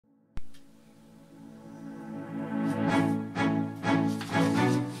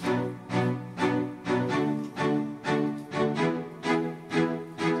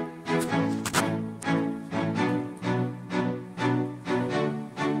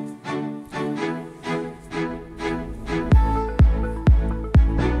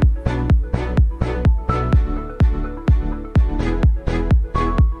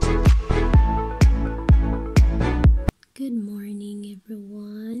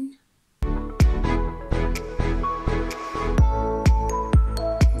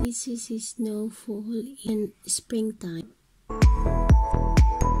This is a snowfall in springtime.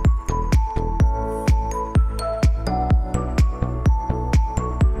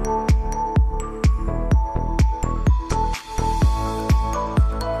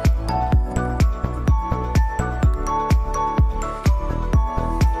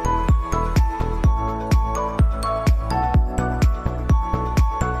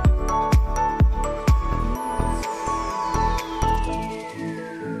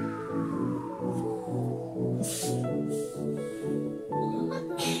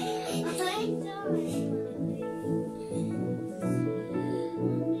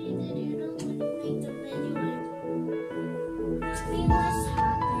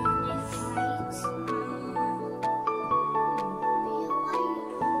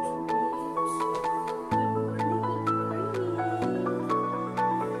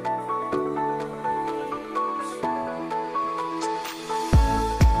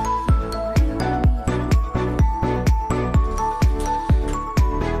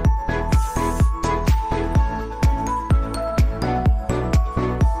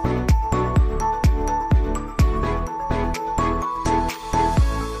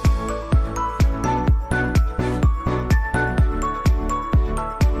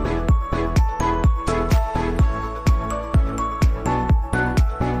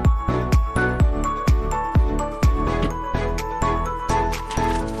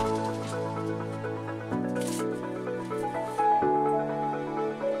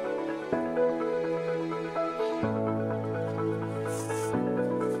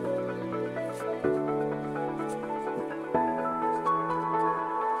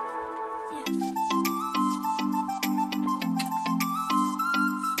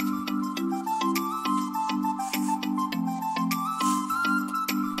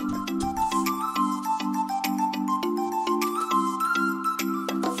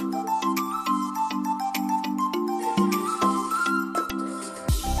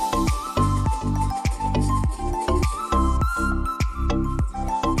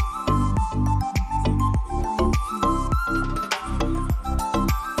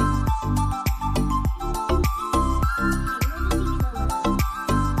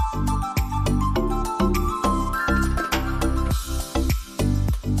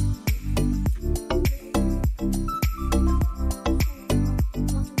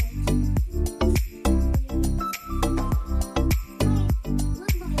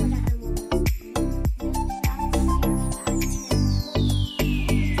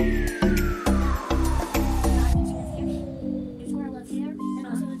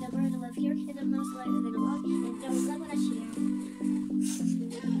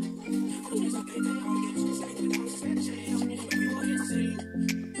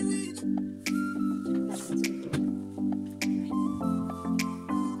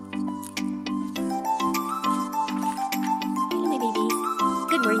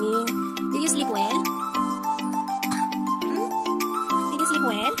 Good morning. Do you sleep well? Did you sleep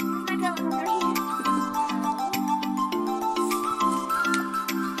well?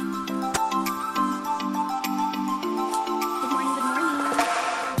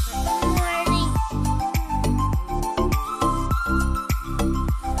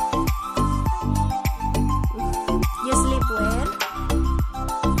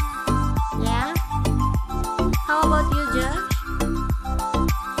 How about you, Josh?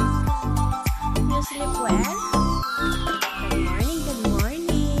 You sleep well? Good morning, good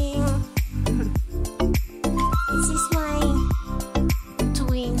morning. This is my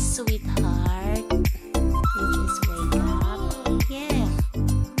twin sweetheart. You just wake up. Yeah.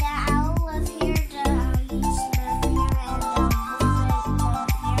 The owl live here, the owlies live here,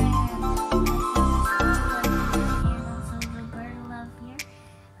 and the bird live here,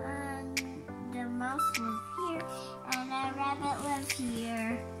 and the mouse live here, and the rabbit live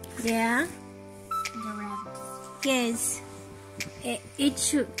here. Yeah? The rabbit. Yes.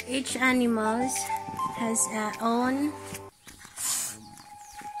 Each animal has their own.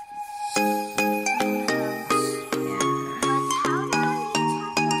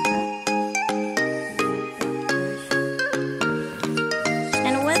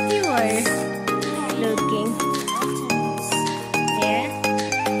 And what you are looking? Yeah?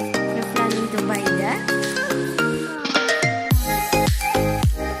 You're planning to buy that?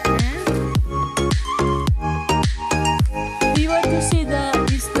 Do you want to see the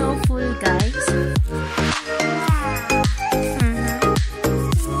snowfall, guys?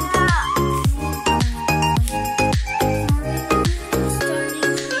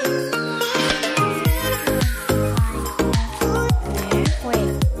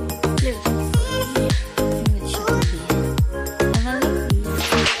 Wait. Look.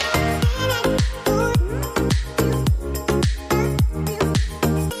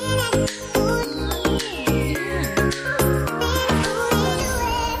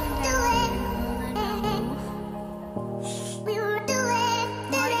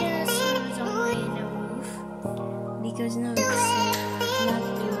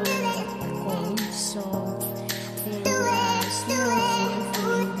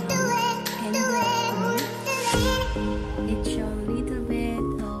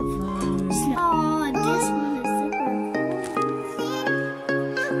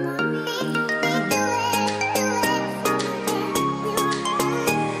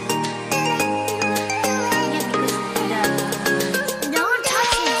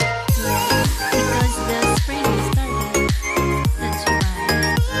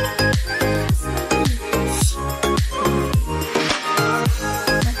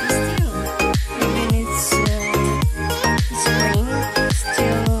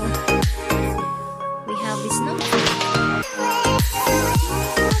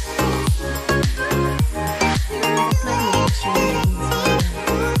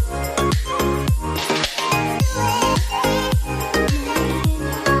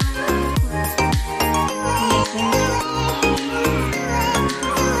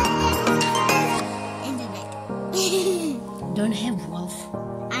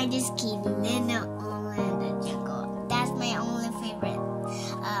 I'm just kidding. No, only in the jungle. That's my only favorite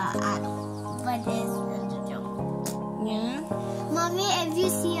animal. But it's in the jungle. Yeah. Mommy, if you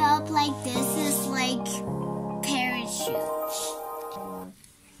see up like this, it's like parachute.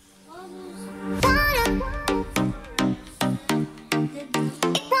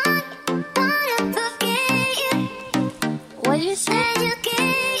 What do you say?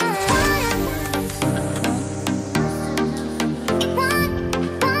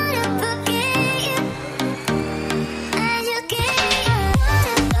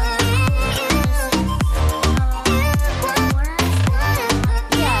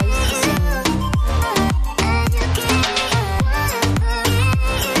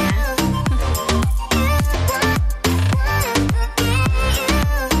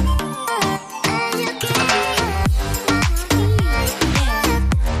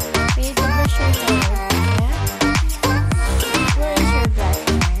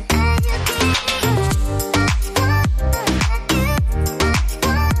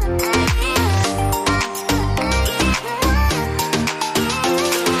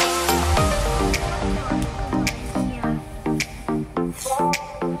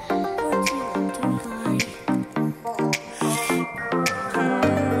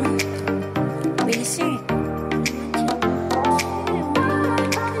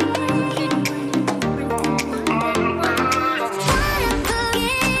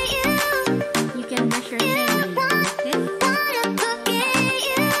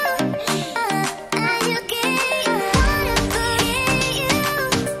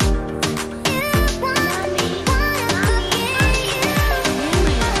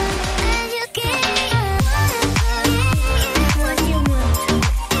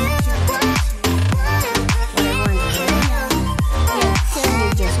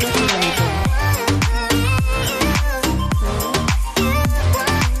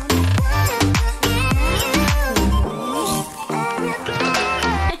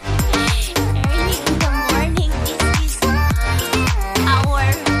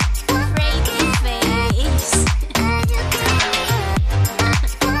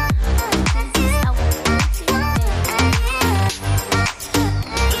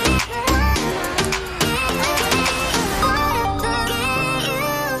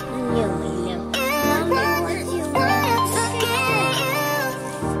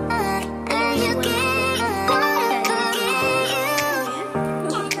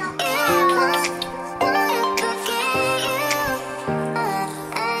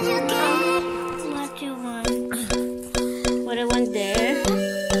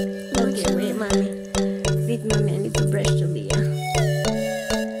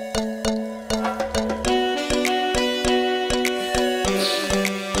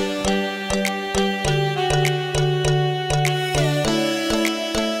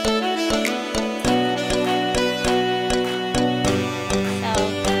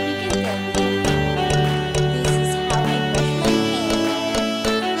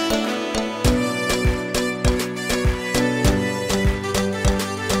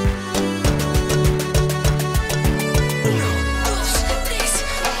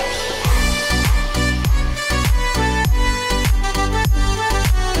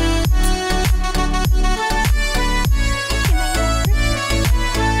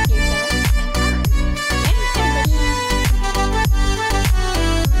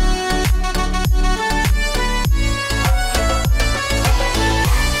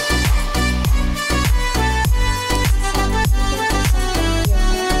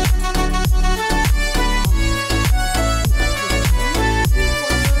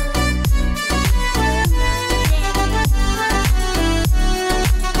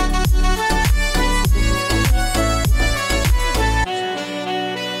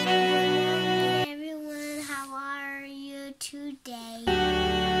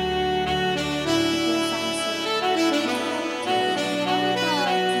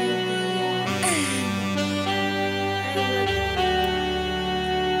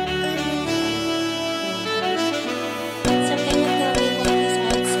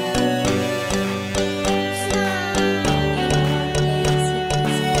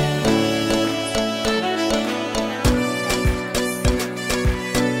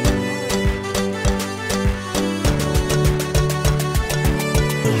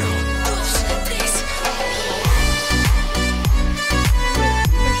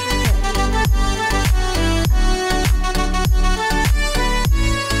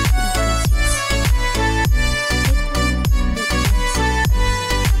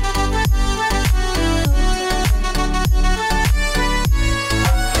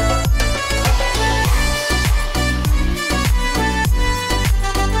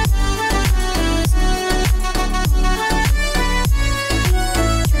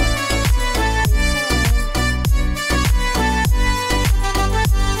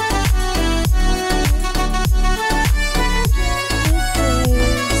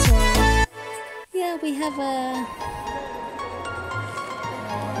 we have a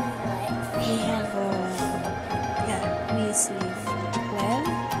we sleep well.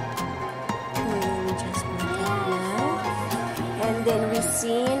 We just went out now, and then we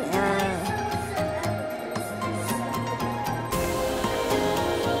seen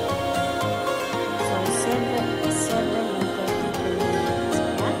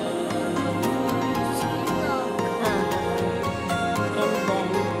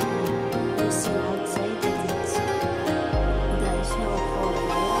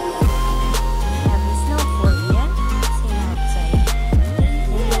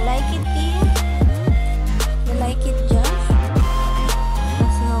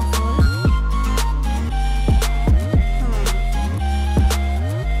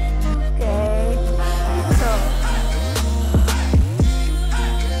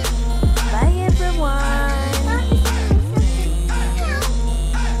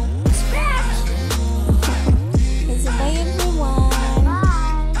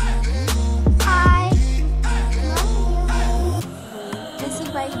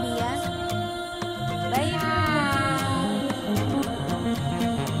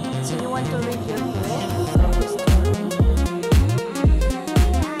to read your book.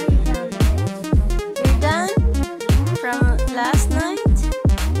 You're done from last night?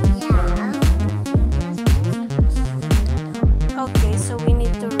 Yeah. Okay, so we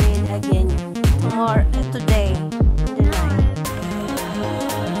need to read again tomorrow, today, the night.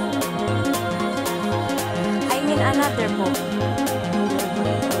 I mean another book.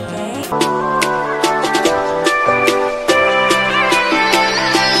 Okay?